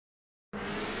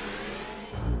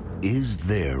Is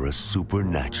there a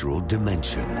supernatural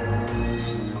dimension?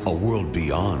 A world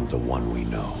beyond the one we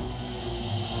know?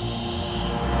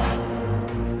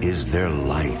 Is there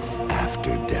life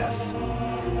after death?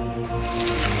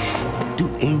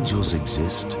 Do angels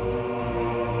exist?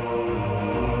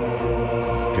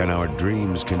 Can our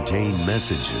dreams contain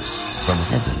messages from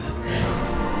heaven?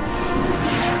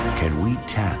 Can we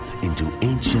tap into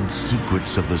ancient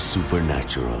secrets of the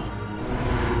supernatural?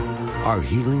 Are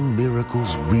healing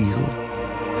miracles real?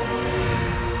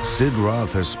 Sid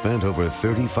Roth has spent over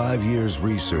 35 years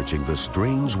researching the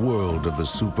strange world of the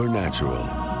supernatural.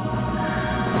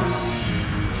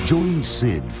 Join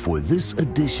Sid for this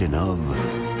edition of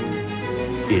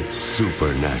It's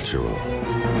Supernatural.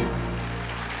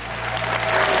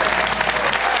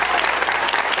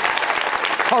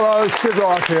 Hello, Sid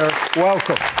Roth here.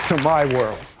 Welcome to my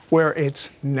world, where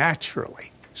it's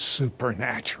naturally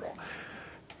supernatural.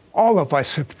 All of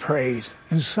us have prayed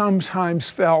and sometimes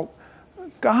felt,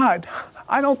 God,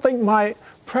 I don't think my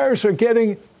prayers are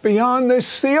getting beyond this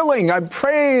ceiling. I'm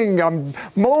praying, I'm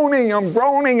moaning, I'm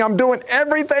groaning, I'm doing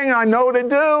everything I know to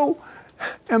do,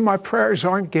 and my prayers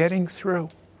aren't getting through.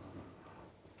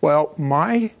 Well,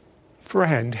 my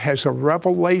friend has a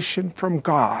revelation from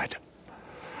God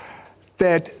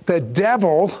that the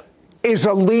devil is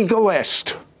a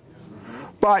legalist,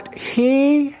 but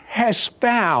he has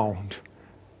found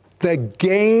the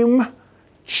game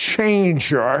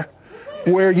changer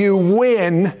where you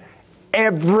win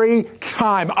every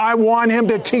time. I want him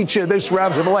to teach you this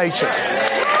revelation.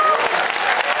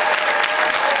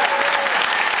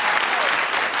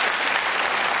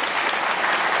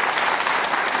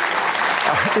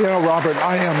 You know, Robert,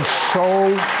 I am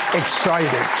so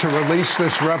excited to release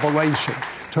this revelation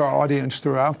to our audience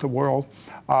throughout the world.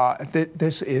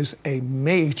 This is a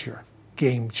major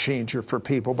game changer for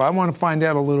people. But I want to find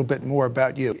out a little bit more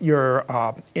about you.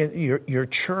 Your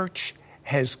church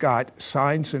has got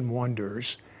signs and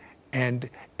wonders, and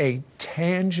a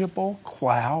tangible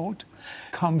cloud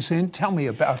comes in. Tell me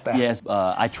about that. Yes,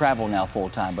 I travel now full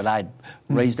time, but I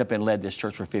raised up and led this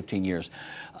church for 15 years.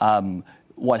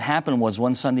 What happened was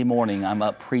one Sunday morning, I'm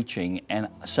up preaching, and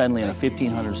suddenly in a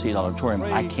 1,500-seat auditorium,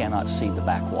 I cannot see the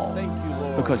back wall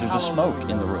because there's a smoke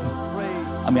in the room.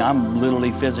 I mean, I'm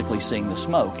literally physically seeing the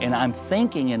smoke, and I'm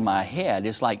thinking in my head,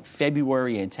 it's like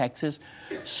February in Texas.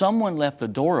 Someone left the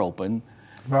door open,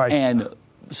 right, and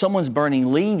someone's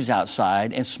burning leaves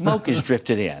outside, and smoke is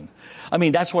drifted in. I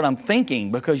mean, that's what I'm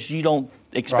thinking because you don't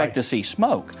expect to see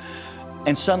smoke.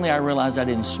 And suddenly I realized I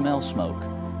didn't smell smoke.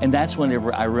 And that's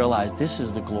whenever I realized this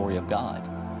is the glory of God.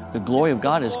 The glory of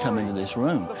God has come into this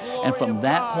room. And from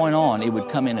that point on, it would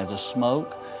come in as a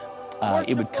smoke.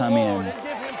 It would come in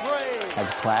as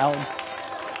a cloud.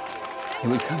 It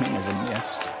would come in as a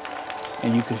mist.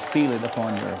 And you could feel it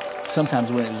upon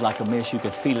sometimes when it was like a mist, you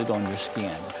could feel it on your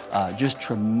skin. Just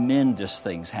tremendous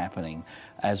things happening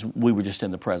as we were just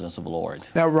in the presence of the Lord.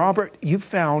 Now, Robert, you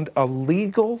found a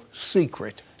legal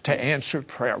secret to answered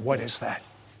prayer. What is that?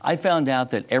 I found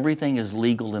out that everything is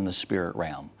legal in the spirit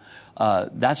realm.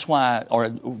 That's why,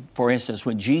 or for instance,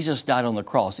 when Jesus died on the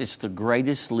cross, it's the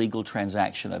greatest legal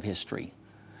transaction of history.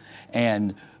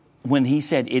 And when he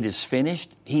said it is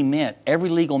finished, he meant every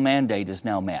legal mandate is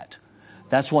now met.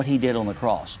 That's what he did on the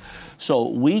cross. So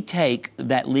we take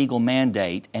that legal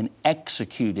mandate and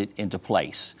execute it into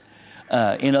place.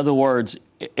 In other words,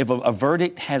 if a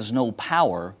verdict has no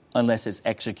power unless it's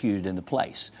executed into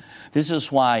place. This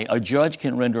is why a judge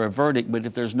can render a verdict, but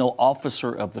if there's no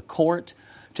officer of the court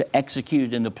to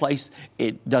execute it into place,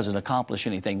 it doesn't accomplish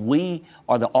anything. We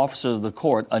are the officers of the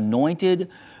court, anointed,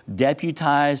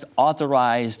 deputized,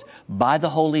 authorized by the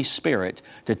Holy Spirit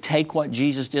to take what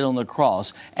Jesus did on the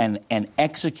cross and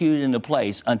execute it into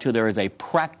place until there is a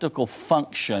practical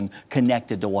function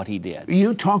connected to what he did.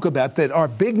 You talk about that our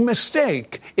big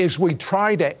mistake is we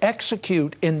try to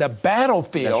execute in the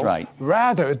battlefield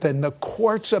rather than the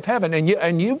courts of heaven.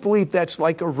 And you believe that's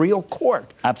like a real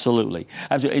court. Absolutely.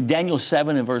 In Daniel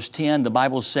 7 and verse 10, the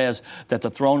Bible says that the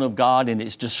throne of God, and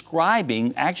it's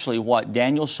describing actually what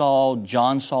Daniel saw,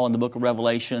 John saw in the book of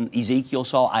Revelation, Ezekiel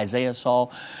saw, Isaiah saw.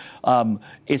 And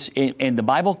the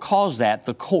Bible calls that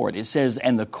the court. It says,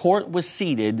 and the court was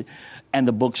seated and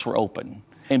the books were open.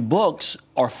 And books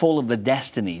are full of the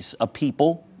destinies of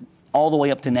people all the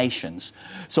way up to nations.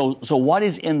 So what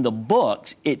is in the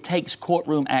books, it takes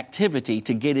courtroom activity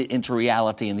to get it into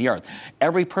reality in the earth.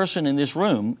 Every person in this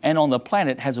room and on the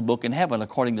planet has a book in heaven,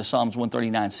 according to Psalms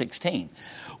 139:16.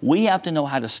 We have to know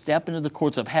how to step into the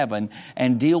courts of heaven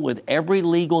and deal with every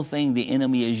legal thing the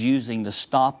enemy is using to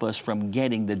stop us from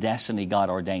getting the destiny God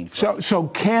ordained for us. So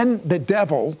can the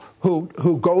devil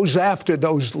who goes after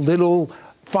those little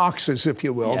foxes, if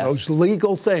you will, Yes. those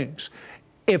legal things.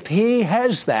 If he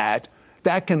has that,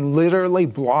 that can literally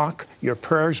block your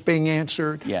prayers being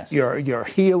answered, Yes. your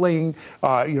healing,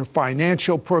 your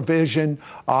financial provision,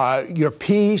 your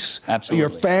peace, Absolutely.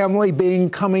 your family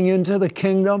coming into the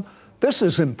kingdom. This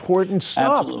is important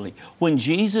stuff. Absolutely. When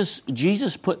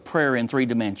Jesus put prayer in 3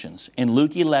 dimensions, in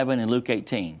Luke 11 and Luke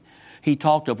 18, he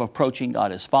talked of approaching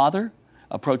God as Father,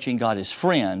 approaching God as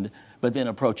friend, but then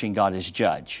approaching God as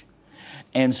judge.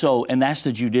 And that's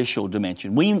the judicial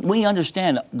dimension. We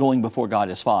understand going before God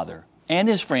as Father and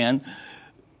as friend,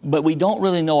 but we don't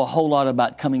really know a whole lot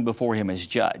about coming before him as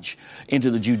judge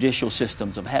into the judicial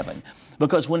systems of heaven.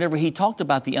 Because whenever he talked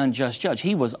about the unjust judge,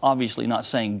 he was obviously not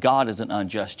saying God is an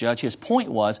unjust judge. His point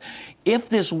was, if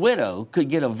this widow could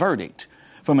get a verdict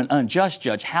from an unjust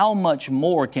judge, how much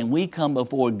more can we come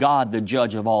before God, the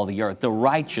judge of all the earth, the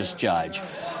righteous judge,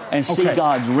 and see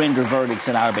God render verdicts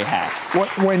in our behalf?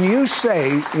 When you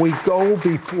say we go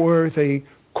before the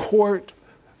court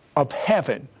of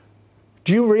heaven,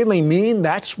 do you really mean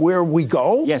that's where we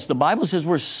go? Yes, the Bible says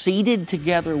we're seated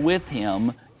together with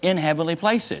him in heavenly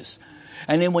places.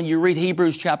 And then when you read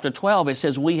Hebrews chapter 12, it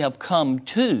says we have come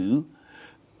to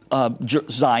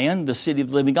Zion, the city of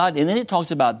the living God. And then it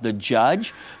talks about the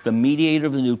judge, the mediator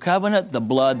of the new covenant, the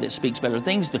blood that speaks better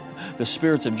things, the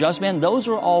spirits of just men. Those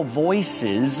are all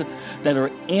voices that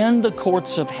are in the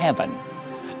courts of heaven,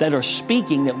 that are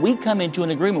speaking, that we come into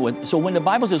an agreement with. So when the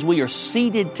Bible says we are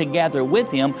seated together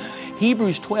with him,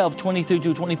 Hebrews 12,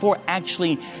 23-24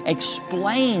 actually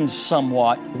explains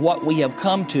somewhat what we have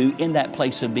come to in that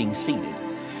place of being seated.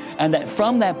 And that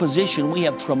from that position, we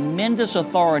have tremendous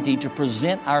authority to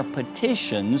present our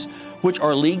petitions, which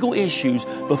are legal issues,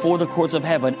 before the courts of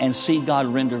heaven and see God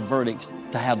render verdicts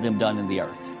to have them done in the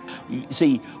earth.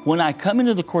 See, when I come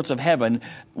into the courts of heaven,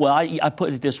 well, I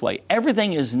put it this way.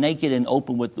 Everything is naked and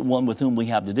open with the one with whom we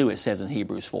have to do, it says in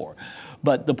Hebrews 4.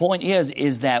 But the point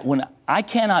is that when I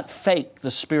cannot fake the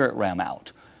spirit realm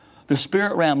out. The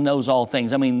spirit realm knows all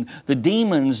things. I mean, the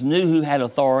demons knew who had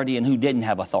authority and who didn't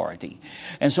have authority.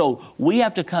 And so we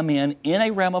have to come in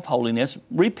a realm of holiness,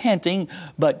 repenting,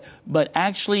 but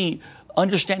actually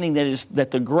understanding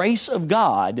that the grace of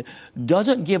God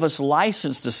doesn't give us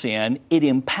license to sin. It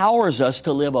empowers us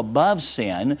to live above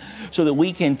sin so that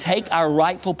we can take our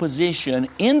rightful position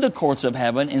in the courts of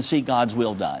heaven and see God's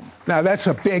will done. Now, that's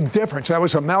a big difference. That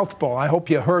was a mouthful. I hope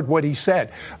you heard what he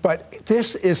said. But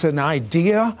this is an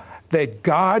idea that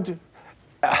God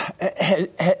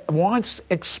wants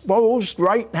exposed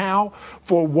right now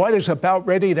for what is about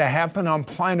ready to happen on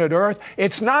planet Earth.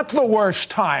 It's not the worst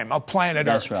time of planet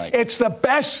Earth. That's right. It's the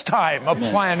best time of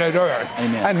planet Earth.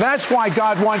 Amen. And that's why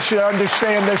God wants you to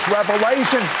understand this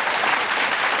revelation.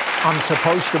 I'm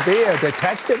supposed to be a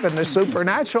detective in the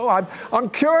supernatural. I'm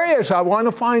curious. I want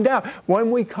to find out. When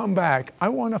we come back, I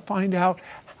want to find out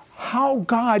how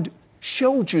God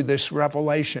showed you this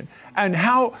revelation and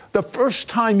how the first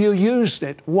time you used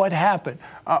it, what happened.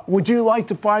 Would you like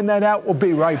to find that out? We'll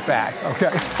be right back,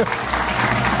 okay?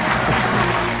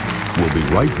 We'll be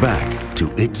right back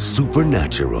to It's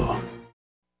Supernatural.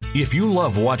 If you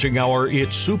love watching our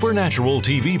It's Supernatural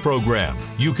TV program,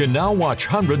 you can now watch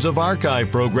hundreds of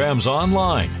archive programs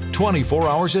online, 24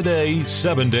 hours a day,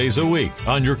 7 days a week,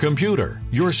 on your computer,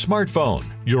 your smartphone,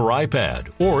 your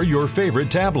iPad, or your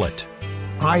favorite tablet.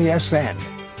 ISN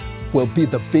will be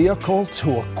the vehicle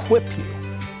to equip you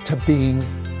to being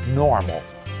normal.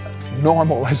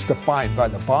 Normal as defined by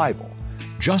the Bible.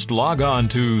 Just log on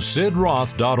to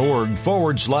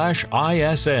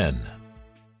sidroth.org/ISN.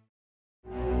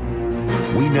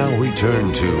 We now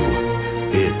return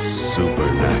to It's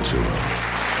Supernatural.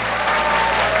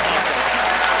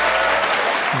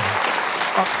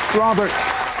 Robert,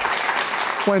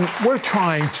 when we're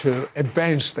trying to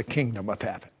advance the kingdom of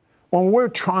heaven, when we're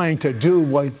trying to do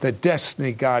what the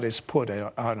destiny God has put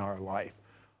on our life,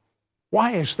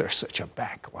 why is there such a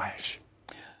backlash?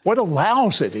 What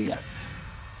allows it even?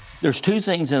 There's two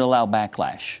things that allow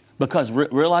backlash. Because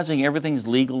realizing everything's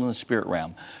legal in the spirit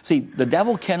realm. See, the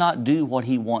devil cannot do what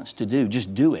he wants to do.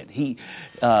 Just do it. He,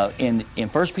 in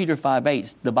 1 Peter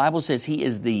 5:8, the Bible says he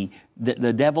is the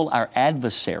devil, our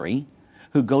adversary,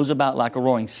 who goes about like a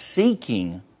roaring,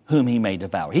 seeking whom he may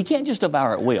devour. He can't just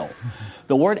devour at will.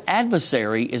 The word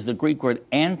adversary is the Greek word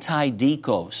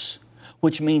antidikos,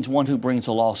 which means one who brings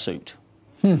a lawsuit.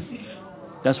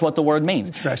 That's what the word means.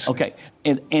 Interesting. Okay,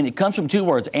 and it comes from two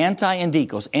words, anti and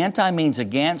dikos. Anti means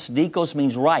against, dikos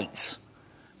means rights.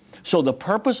 So the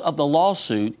purpose of the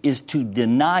lawsuit is to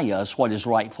deny us what is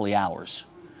rightfully ours.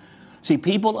 See,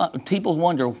 people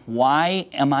wonder, why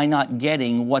am I not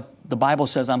getting what the Bible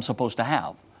says I'm supposed to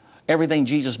have? everything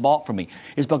Jesus bought for me.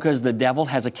 It's because the devil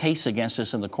has a case against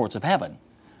us in the courts of heaven.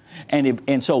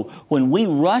 And so when we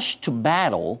rush to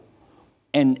battle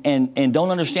and don't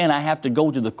understand I have to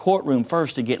go to the courtroom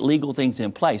first to get legal things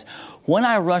in place, when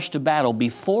I rush to battle,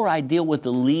 before I deal with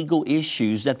the legal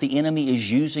issues that the enemy is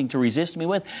using to resist me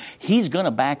with, he's going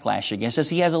to backlash against us.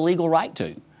 He has a legal right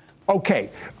to. Okay,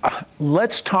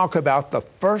 let's talk about the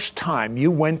first time you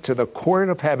went to the court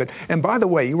of heaven. And by the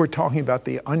way, you were talking about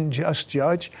the unjust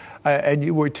judge, and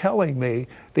you were telling me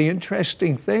the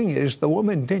interesting thing is the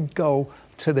woman didn't go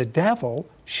to the devil,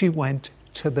 she went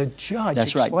to the judge.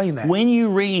 That's Explain right. that. When you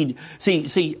read,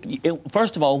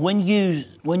 first of all, when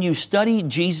you study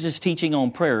Jesus' teaching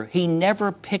on prayer, he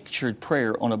never pictured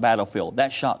prayer on a battlefield.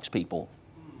 That shocks people.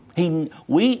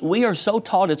 We are so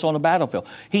taught it's on a battlefield.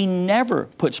 He never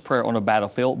puts prayer on a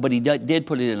battlefield, but he did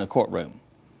put it in a courtroom.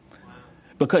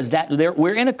 Because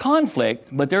we're in a conflict,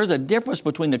 but there's a difference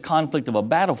between the conflict of a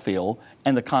battlefield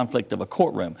and the conflict of a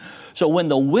courtroom. So when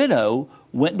the widow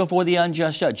went before the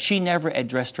unjust judge, she never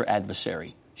addressed her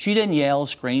adversary. She didn't yell,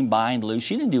 scream, bind, loose.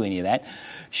 She didn't do any of that.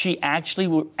 She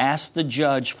actually asked the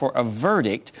judge for a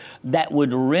verdict that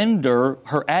would render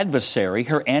her adversary,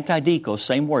 her antidikos,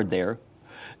 same word there,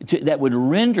 that would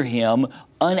render him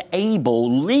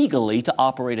unable legally to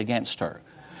operate against her.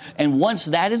 And once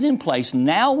that is in place,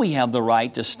 now we have the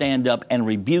right to stand up and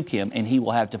rebuke him, and he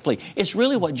will have to flee. It's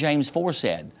really what James 4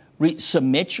 said.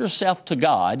 Submit yourself to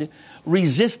God,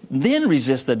 resist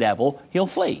the devil, he'll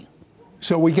flee.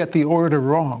 So we get the order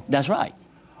wrong. That's right.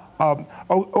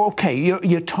 Okay,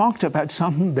 you talked about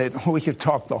something that we could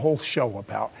talk the whole show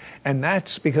about, and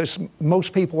that's because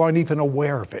most people aren't even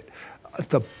aware of it.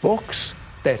 The books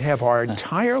that have our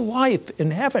entire life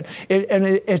in heaven.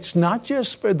 It's not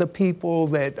just for the people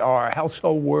that are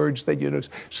household words that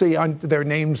see on their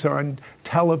names are on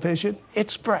television.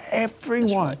 It's for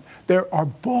everyone. Right. There are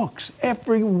books,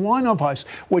 every one of us,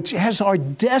 which has our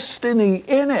destiny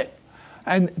in it.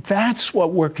 And that's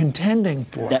what we're contending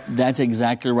for. That's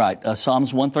exactly right.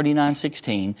 Psalms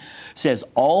 139:16 says,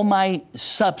 all my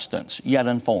substance yet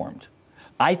unformed.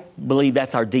 I believe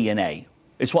that's our DNA.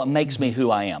 It's what makes me who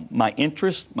I am. My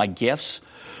interests, my gifts,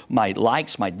 my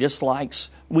likes, my dislikes,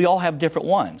 we all have different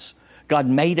ones. God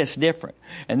made us different.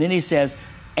 And then he says,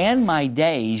 and my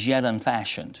days yet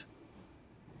unfashioned.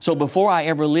 So before I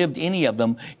ever lived any of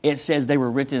them, it says they were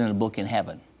written in a book in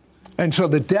heaven. And so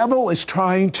the devil is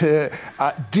trying to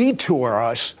detour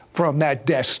us from that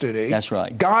destiny. That's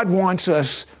right. God wants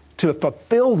us to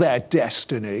fulfill that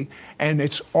destiny, and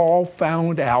it's all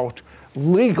found out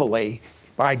legally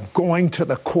by going to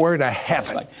the court of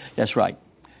heaven. That's right.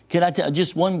 Can I tell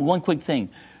just one quick thing?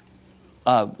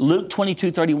 Luke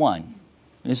 22:31.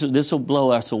 This will blow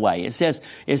us away. It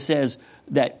says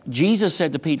that Jesus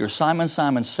said to Peter, Simon,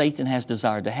 Simon, Satan has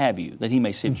desired to have you, that he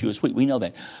may sift you as wheat. We know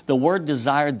that. The word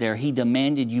desired there, he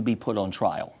demanded you be put on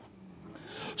trial.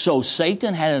 So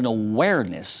Satan had an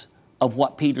awareness of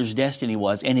what Peter's destiny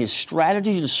was, and his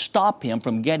strategy to stop him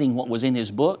from getting what was in his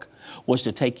book was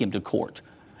to take him to court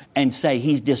and say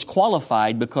he's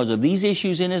disqualified because of these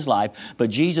issues in his life. But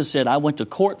Jesus said, I went to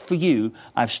court for you,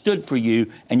 I've stood for you,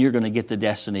 and you're going to get the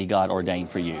destiny God ordained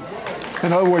for you.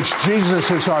 In other words, Jesus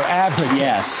is our advocate.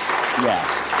 Yes.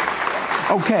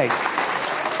 Okay,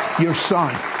 your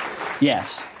son.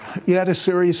 Yes. You had a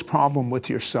serious problem with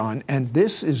your son, and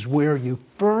this is where you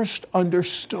first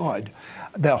understood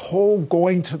the whole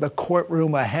going to the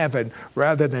courtroom of heaven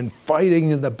rather than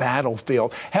fighting in the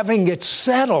battlefield, having it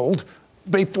settled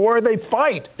before they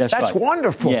fight. That's right.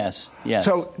 Wonderful. Yes.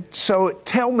 So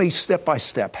tell me step by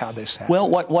step how this happened. Well,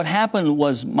 what happened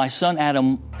was my son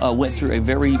Adam went through a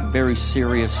very, very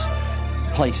serious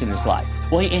place in his life.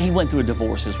 Well, he went through a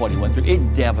divorce is what he went through.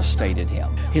 It devastated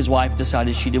him. His wife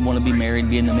decided she didn't want to be married,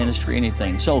 be in the ministry,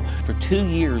 anything. So for 2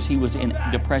 years, he was in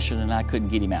depression and I couldn't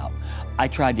get him out. I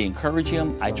tried to encourage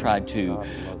him. I tried to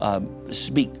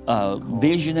speak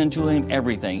vision into him,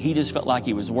 everything. He just felt like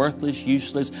he was worthless,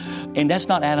 useless. And that's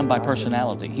not Adam by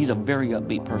personality. He's a very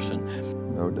upbeat person.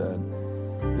 No, Dad,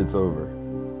 it's over.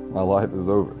 My life is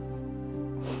over.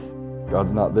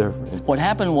 God's not there for me. What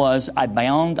happened was I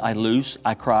bound, I loosed,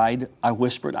 I cried, I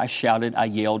whispered, I shouted, I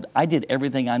yelled. I did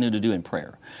everything I knew to do in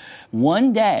prayer.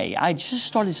 One day, I just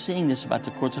started seeing this about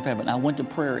the courts of heaven. I went to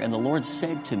prayer and the Lord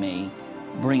said to me,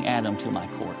 bring Adam to my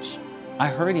courts. I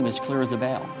heard him as clear as a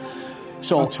bell.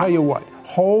 So I'll tell you what,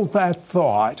 hold that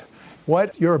thought.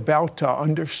 What you're about to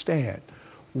understand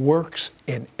works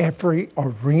in every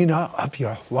arena of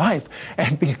your life.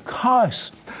 And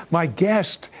because my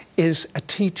guest is a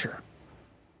teacher,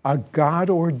 a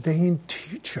God-ordained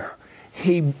teacher,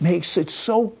 He makes it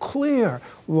so clear,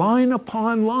 line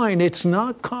upon line. It's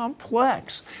not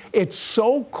complex. It's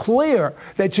so clear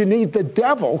that you need the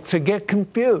devil to get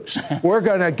confused. We're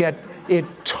going to get it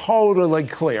totally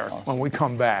clear when we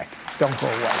come back. Don't go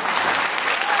away.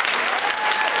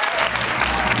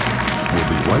 We'll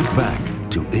be right back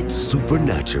to It's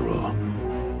Supernatural.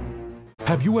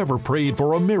 Have you ever prayed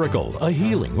for a miracle, a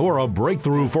healing, or a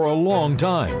breakthrough for a long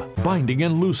time? Binding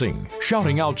and loosing,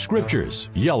 shouting out scriptures,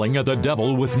 yelling at the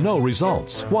devil with no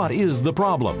results. What is the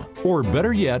problem? Or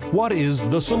better yet, what is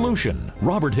the solution?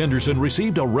 Robert Henderson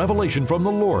received a revelation from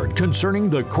the Lord concerning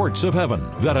the courts of heaven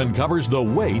that uncovers the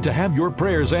way to have your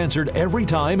prayers answered every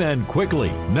time and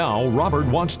quickly. Now, Robert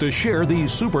wants to share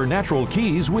these supernatural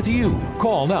keys with you.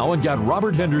 Call now and get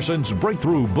Robert Henderson's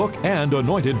breakthrough book and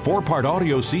anointed 4-part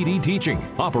audio CD teaching,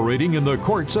 Operating in the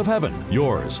Courts of Heaven.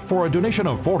 Yours for a donation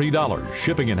of $40.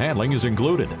 Shipping and handling is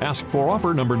included. Ask for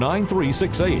offer number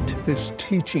 9368. This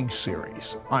teaching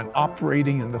series on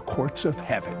operating in the courts of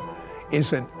heaven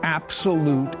is an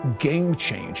absolute game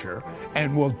changer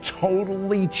and will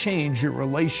totally change your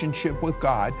relationship with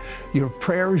God, your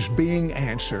prayers being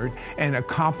answered, and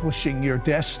accomplishing your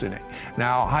destiny.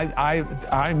 Now,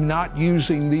 I'm not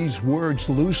using these words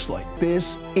loosely.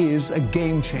 This is a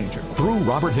game changer. Through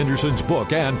Robert Henderson's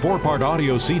book and 4-part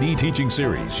audio CD teaching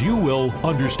series, you will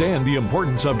understand the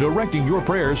importance of directing your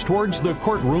prayers towards the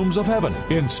courtrooms of heaven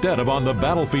instead of on the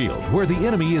battlefield where the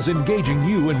enemy is engaging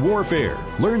you in warfare.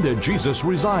 Learn that Jesus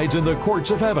resides in the courts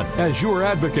of heaven as your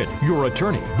advocate, your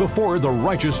attorney before the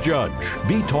righteous judge.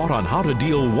 Be taught on how to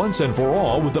deal once and for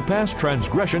all with the past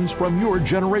transgressions from your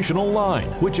generational line,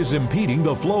 which is impeding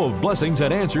the flow of blessings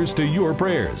and answers to your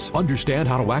prayers. Understand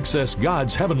how to access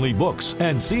God's heavenly books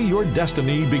and see your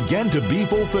destiny begin to be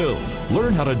fulfilled.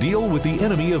 Learn how to deal with the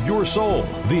enemy of your soul,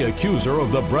 the accuser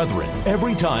of the brethren,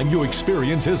 every time you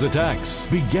experience his attacks.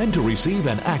 Begin to receive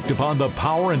and act upon the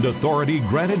power and authority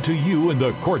granted to you in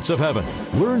the courts of heaven.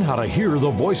 Learn how to hear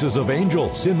the voices of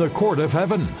angels in the court of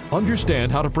heaven.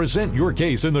 Understand how to present your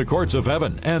case in the courts of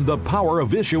heaven and the power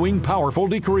of issuing powerful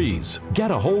decrees.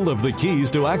 Get a hold of the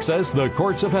keys to access the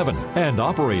courts of heaven and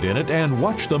operate in it, and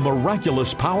watch the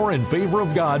miraculous power and favor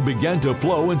of God begin to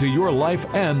flow into your life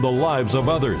and the lives of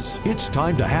others. It's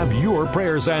time to have your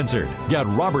prayers answered. Get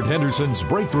Robert Henderson's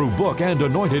breakthrough book and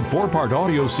anointed 4-part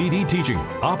audio CD teaching,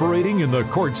 Operating in the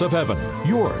Courts of Heaven.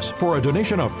 Yours for a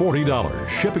donation of $40.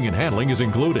 Shipping and handling is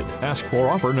included. Ask for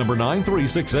offer number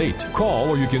 9368. Call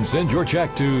or you can send your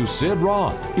check to Sid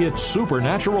Roth. It's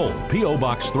Supernatural. P.O.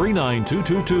 Box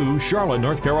 39222, Charlotte,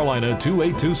 North Carolina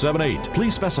 28278.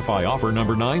 Please specify offer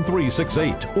number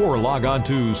 9368 or log on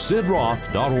to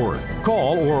sidroth.org.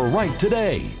 Call or write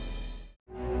today.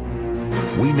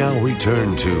 We now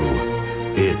return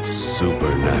to It's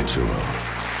Supernatural.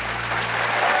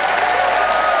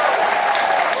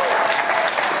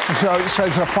 So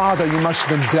as a father, you must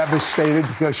have been devastated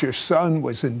because your son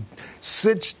was in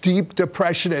such deep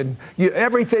depression and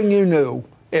everything you knew,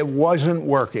 it wasn't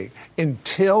working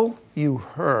until you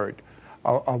heard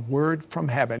a word from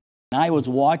heaven. I was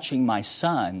watching my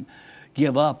son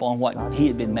give up on what he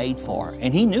had been made for.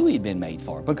 And he knew he'd been made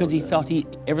for because he felt he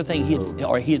had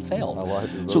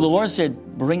failed. So the Lord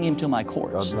said, bring him to my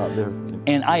courts.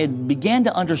 And I had began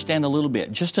to understand a little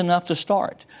bit, just enough to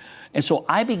start. And so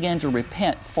I began to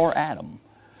repent for Adam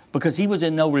because he was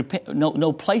in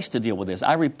no place to deal with this.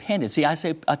 I repented. See, I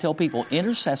tell people,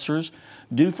 intercessors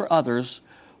do for others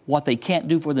what they can't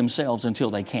do for themselves until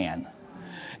they can.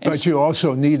 And but you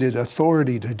also needed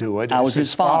authority to do it. I was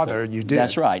his father. You did.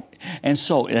 That's right. And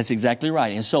so, that's exactly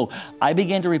right. And so, I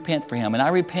began to repent for him. And I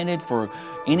repented for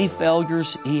any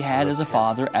failures he had as a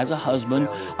father, as a husband.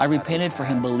 I repented for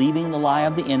him believing the lie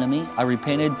of the enemy. I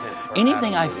repented.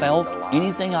 Anything I felt,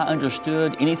 anything I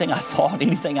understood, anything I thought,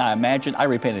 anything I imagined, I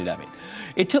repented of it.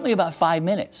 It took me about 5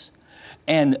 minutes.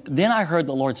 And then I heard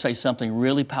the Lord say something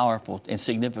really powerful and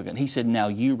significant. He said, now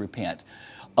you repent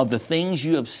of the things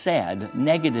you have said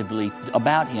negatively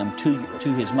about him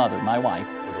to his mother, my wife.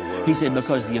 He said,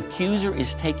 because the accuser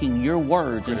is taking your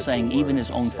words and saying even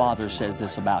his own father says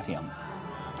this about him.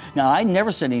 Now, I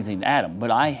never said anything to Adam,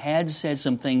 but I had said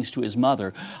some things to his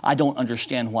mother. I don't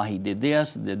understand why he did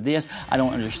this. I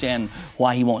don't understand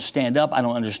why he won't stand up. I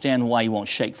don't understand why he won't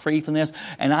shake free from this.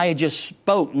 And I had just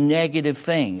spoke negative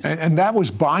things. And that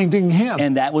was binding him.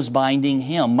 And that was binding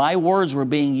him. My words were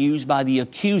being used by the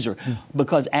accuser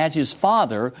because as his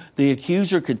father, the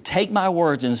accuser could take my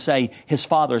words and say, his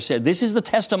father said, this is the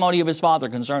testimony of his father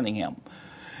concerning him.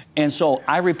 And so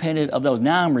I repented of those.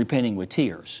 Now I'm repenting with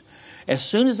tears. As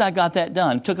soon as I got that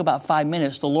done, it took about 5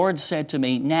 minutes, the Lord said to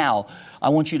me, now I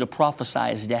want you to prophesy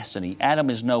his destiny.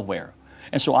 Adam is nowhere.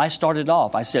 And so I started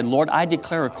off. I said, Lord, I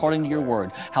declare according to your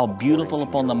word how beautiful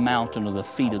upon the mountain are the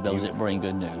feet of those that bring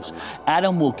good news.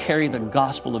 Adam will carry the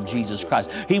gospel of Jesus Christ.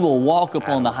 He will walk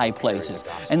upon the high places.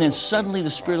 And then suddenly the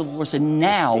Spirit of the Lord said,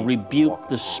 now rebuke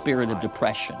the spirit of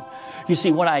depression. You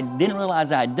see, what I didn't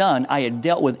realize I had done, I had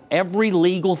dealt with every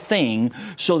legal thing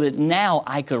so that now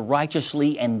I could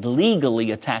righteously and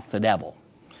legally attack the devil.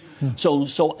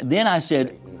 So then I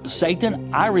said,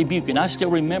 Satan, I rebuke you. And I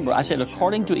still remember, I said,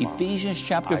 according to Ephesians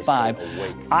chapter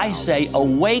 5, I say,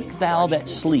 awake thou that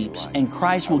sleeps, and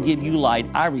Christ will give you light.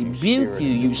 I rebuke you,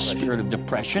 you spirit of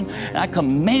depression, and I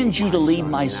command you to leave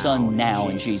my son now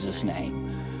in Jesus'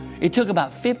 name. It took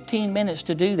about 15 minutes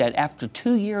to do that after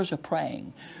 2 years of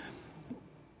praying.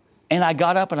 And I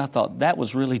got up and I thought, that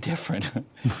was really different.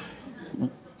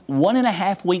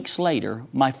 1.5 weeks later,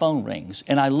 my phone rings,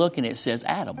 and I look and it says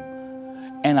Adam.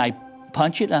 And I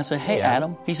punch it and I said, hey,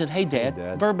 Adam. He said, hey,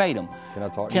 Dad, verbatim.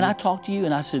 Can I talk to you?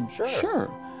 And I said,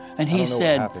 sure. And he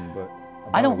said,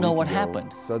 I don't know what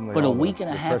happened, but a week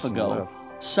and a half ago,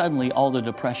 suddenly all the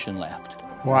depression left.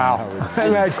 Wow.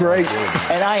 Isn't that great?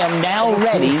 And I am now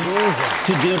ready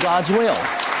to do God's will.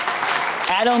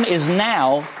 Adam is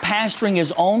now pastoring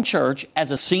his own church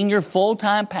as a senior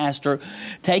full-time pastor,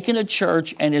 taking a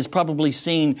church and has probably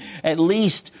seen at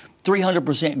least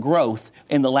 300% growth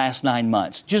in the last 9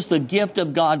 months. Just the gift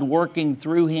of God working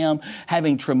through him,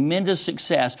 having tremendous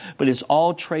success, but it's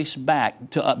all traced back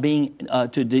to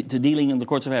dealing in the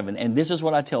courts of heaven. And this is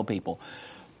what I tell people.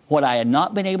 What I had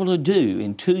not been able to do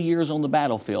in 2 years on the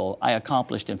battlefield, I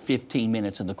accomplished in 15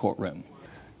 minutes in the courtroom.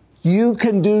 You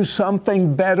can do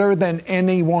something better than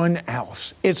anyone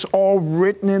else. It's all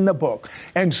written in the book.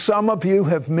 And some of you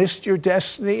have missed your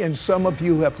destiny, and some of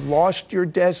you have lost your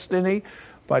destiny.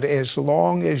 But as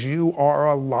long as you are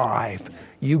alive,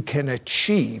 you can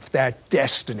achieve that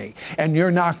destiny. And you're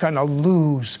not going to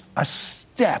lose a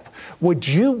step.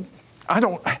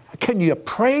 Can you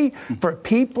pray for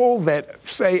people that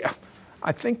say,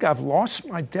 I think I've lost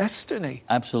my destiny?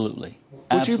 Absolutely.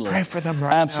 Would you pray for them right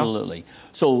now? Absolutely.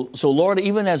 So Lord,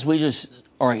 even as we just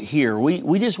are here,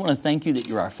 we just want to thank you that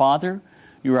you're our Father,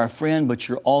 you're our friend, but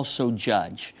you're also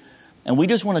Judge. And we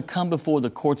just want to come before the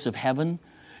courts of heaven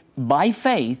by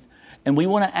faith, and we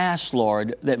want to ask,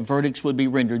 Lord, that verdicts would be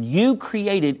rendered. You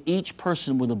created each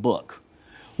person with a book,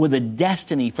 with a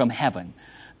destiny from heaven.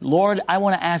 Lord, I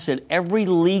want to ask that every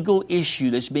legal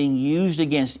issue that's being used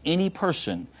against any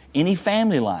person, any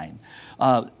family line,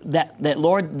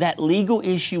 Lord, that legal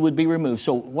issue would be removed.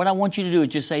 So what I want you to do is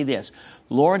just say this: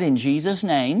 Lord, in Jesus'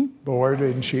 name. Lord,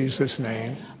 in Jesus'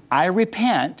 name. I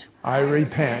repent. I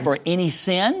repent. For any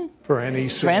sin. For any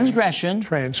sin. Transgression.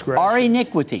 Or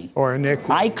iniquity. Or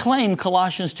iniquity. I claim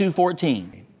Colossians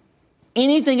 2:14.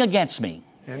 Anything against me.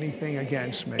 Anything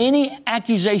against me. Any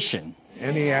accusation.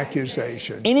 Any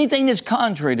accusation. Anything that's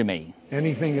contrary to me.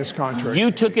 Anything that's contrary.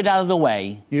 You took it out of the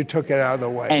way. You took it out of the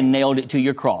way. And nailed it to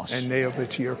your cross. And nailed it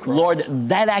to your cross. Lord,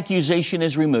 that accusation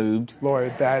is removed.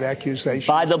 Lord, that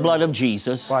accusation by the blood of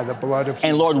Jesus. By the blood of Jesus.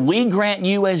 And Lord, we grant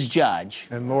you as judge.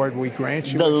 And Lord, we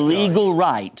grant you the legal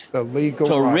right. The legal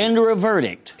to right. Render a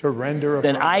verdict. To render a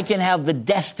that verdict. I can have the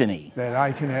destiny. That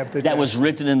I can have the that was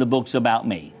written in the books about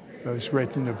me. That was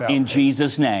written about in me.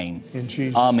 Jesus' name. In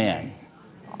Jesus' Amen. name.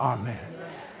 Amen.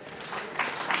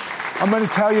 I'm going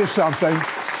to tell you something.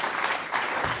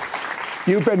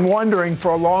 You've been wondering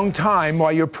for a long time why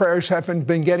your prayers haven't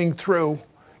been getting through.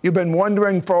 You've been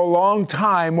wondering for a long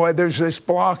time why there's this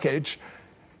blockage.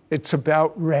 It's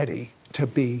about ready to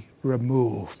be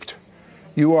removed.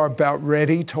 You are about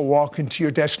ready to walk into your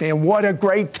destiny. And what a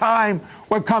great time.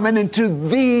 We're coming into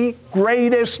the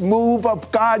greatest move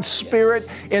of God's Spirit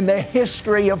in the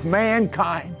history of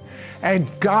mankind. And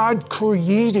God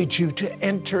created you to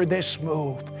enter this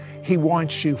move. He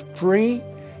wants you free.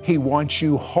 He wants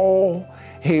you whole.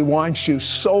 He wants you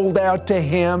sold out to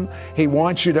Him. He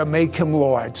wants you to make Him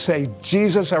Lord. Say,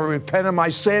 Jesus, I repent of my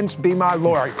sins. Be my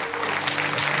Lord.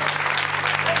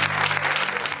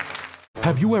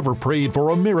 Have you ever prayed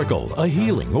for a miracle, a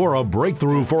healing, or a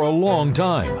breakthrough for a long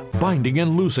time? Binding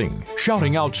and loosing,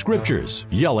 shouting out scriptures,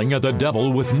 yelling at the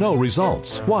devil with no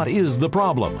results. What is the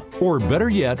problem? Or better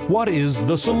yet, what is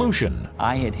the solution?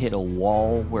 I had hit a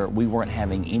wall where we weren't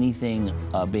having anything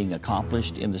being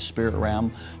accomplished in the spirit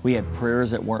realm. We had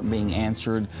prayers that weren't being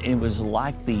answered. It was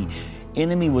like the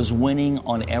enemy was winning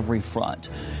on every front.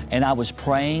 And I was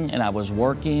praying and I was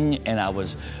working and I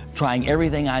was trying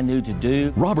everything I knew to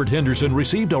do. Robert Henderson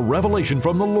received a revelation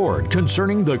from the Lord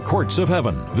concerning the courts of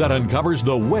heaven that uncovers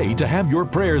the way to have your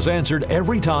prayers answered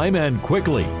every time and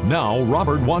quickly. Now,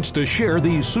 Robert wants to share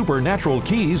these supernatural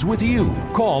keys with you.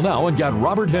 Call now and get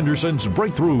Robert Henderson's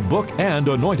breakthrough book and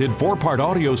anointed 4-part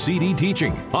audio CD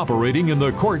teaching, Operating in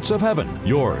the Courts of Heaven.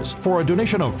 Yours for a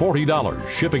donation of $40.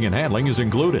 Shipping and handling is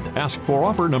included. Ask for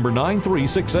offer number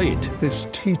 9368. This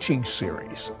teaching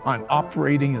series on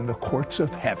operating in the courts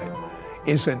of heaven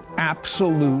is an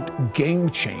absolute game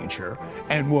changer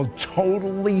and will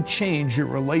totally change your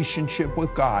relationship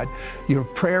with God, your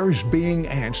prayers being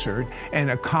answered,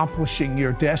 and accomplishing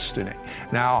your destiny.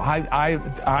 Now,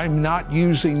 I'm not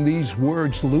using these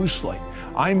words loosely.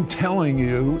 I'm telling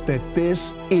you that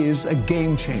this is a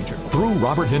game changer. Through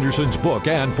Robert Henderson's book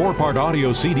and 4-part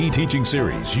audio CD teaching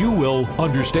series, you will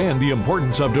understand the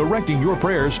importance of directing your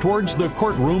prayers towards the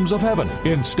courtrooms of heaven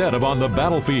instead of on the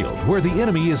battlefield where the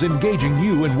enemy is engaging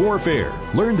you in warfare.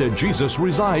 Learn that Jesus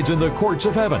resides in the courts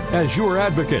of heaven as your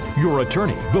advocate, your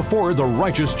attorney, before the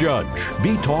righteous judge.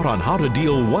 Be taught on how to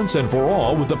deal once and for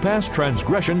all with the past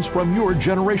transgressions from your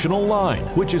generational line,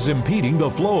 which is impeding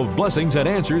the flow of blessings and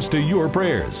answers to your prayers.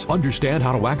 Understand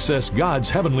how to access God's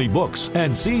heavenly books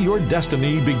and see your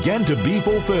destiny begin to be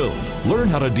fulfilled. Learn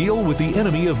how to deal with the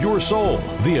enemy of your soul,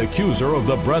 the accuser of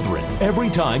the brethren, every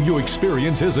time you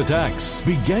experience his attacks.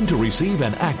 Begin to receive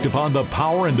and act upon the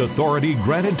power and authority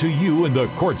granted to you in the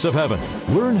courts of heaven.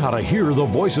 Learn how to hear the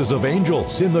voices of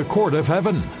angels in the court of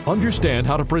heaven. Understand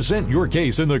how to present your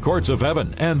case in the courts of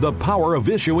heaven and the power of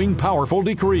issuing powerful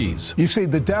decrees. You see,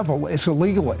 the devil is a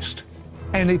legalist.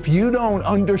 And if you don't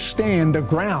understand the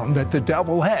ground that the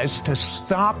devil has to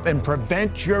stop and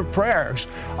prevent your prayers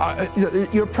aren't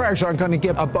going to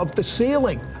get above the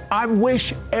ceiling. I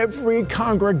wish every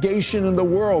congregation in the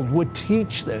world would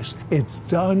teach this. It's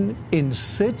done in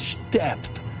such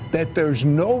depth that there's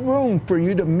no room for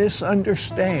you to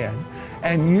misunderstand,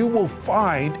 and you will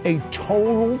find a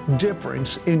total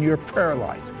difference in your prayer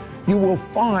life. You will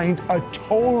find a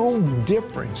total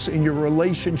difference in your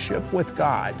relationship with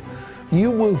God. You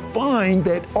will find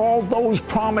that all those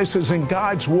promises in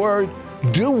God's Word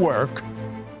do work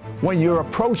when you're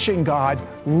approaching God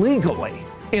legally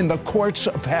in the courts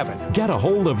of heaven. Get a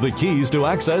hold of the keys to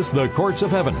access the courts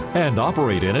of heaven and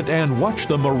operate in it, and watch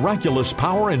the miraculous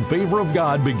power and favor of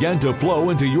God begin to flow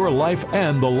into your life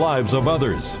and the lives of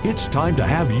others. It's time to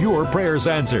have your prayers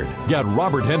answered. Get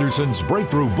Robert Henderson's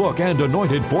breakthrough book and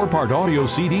anointed 4-part audio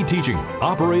CD teaching,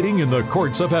 Operating in the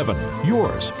Courts of Heaven.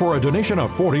 Yours for a donation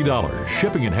of $40.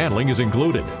 Shipping and handling is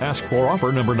included. Ask for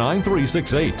offer number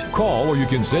 9368. Call or you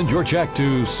can send your check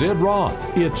to Sid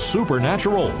Roth. It's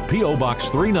Supernatural, P.O. Box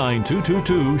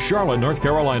 39222, Charlotte, North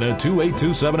Carolina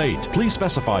 28278. Please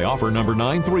specify offer number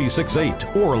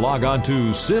 9368 or log on to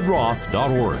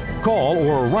sidroth.org. Call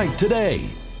or write today.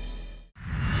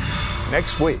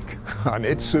 Next week on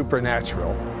It's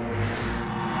Supernatural,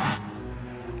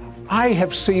 I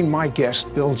have seen my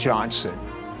guest, Bill Johnson,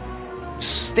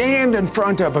 stand in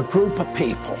front of a group of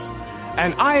people,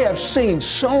 and I have seen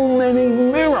so many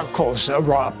miracles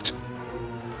erupt.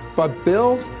 But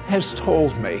Bill has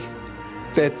told me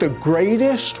that the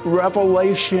greatest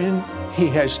revelation he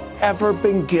has ever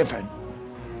been given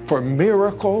for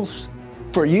miracles,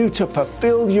 for you to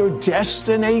fulfill your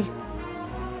destiny,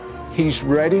 he's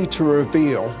ready to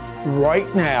reveal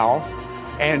right now.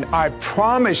 And I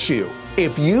promise you,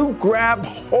 if you grab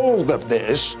hold of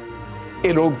this,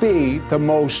 it'll be the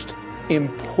most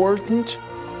important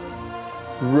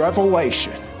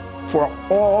revelation for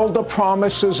all the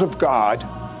promises of God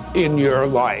in your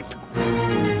life.